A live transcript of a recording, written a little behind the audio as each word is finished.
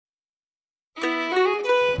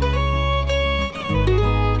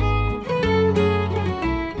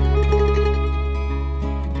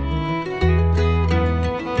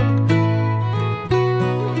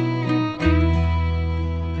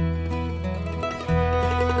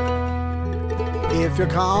If you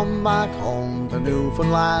come back home to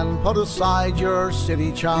Newfoundland, put aside your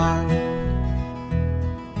city charm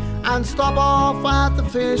and stop off at the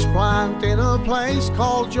fish plant in a place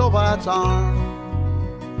called Batt's Arm.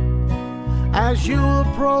 As you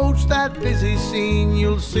approach that busy scene,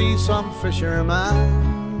 you'll see some fishermen,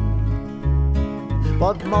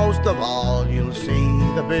 but most of all you'll see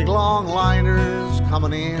the big longliners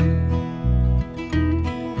coming in.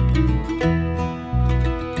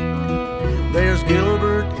 There's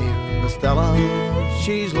Gilbert in the Stella,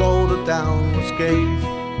 she's loaded down with skate,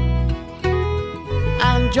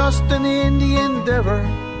 and Justin in the Endeavour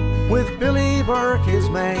with Billy Burke his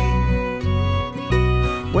mate.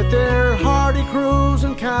 With their hardy crews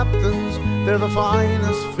and captains, they're the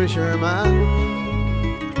finest fishermen,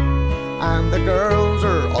 and the girls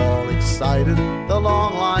are all excited, the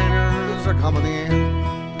longliners are coming in.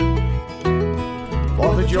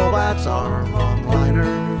 For the Batt's Arm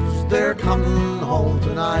longliners, they're coming home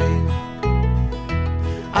tonight.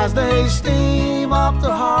 As they steam up the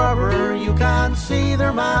harbour, you can see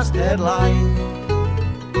their masthead light.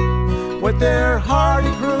 With their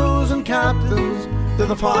hardy crews and captains, they're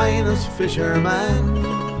the finest fishermen,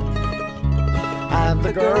 and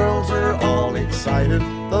the girls are all excited,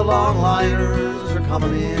 the longliners are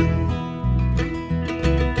coming in.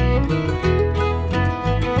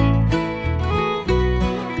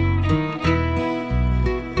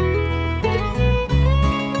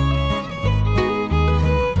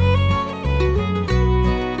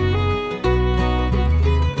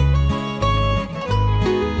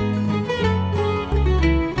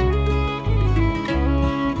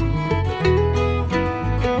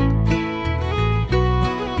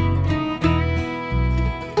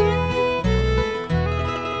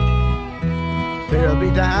 They'll be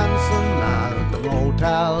dancing at the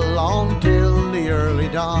motel until the early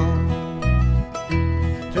dawn.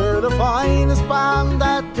 To the finest band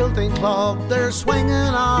at Tilting Club, they're swinging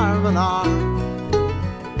arm in arm.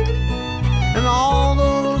 And all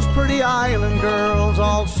those pretty island girls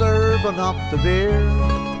all serving up the beer.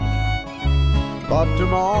 But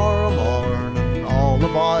tomorrow morning all the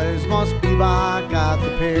boys must be back at the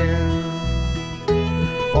pier.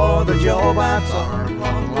 For the Batt's Arm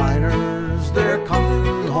longliners, they're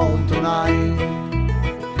coming home tonight.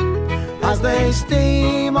 As they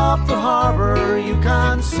steam up the harbour, you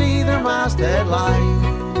can see their masthead light.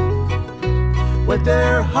 With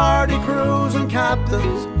their hardy crews and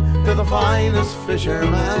captains, they're the finest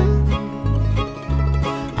fishermen,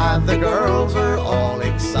 and the girls are all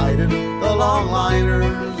excited, the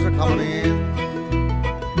longliners are coming in.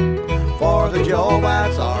 For the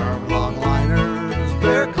Batt's Arm longliners,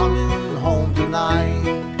 they're coming home tonight.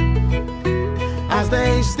 As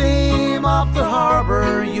they steam up the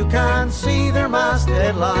harbour, you can see their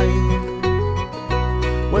masthead light.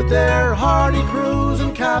 With their hardy crews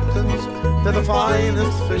and captains, they're the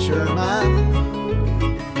finest fishermen,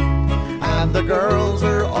 and the girls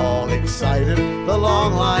are all excited, the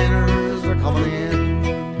longliners are coming in.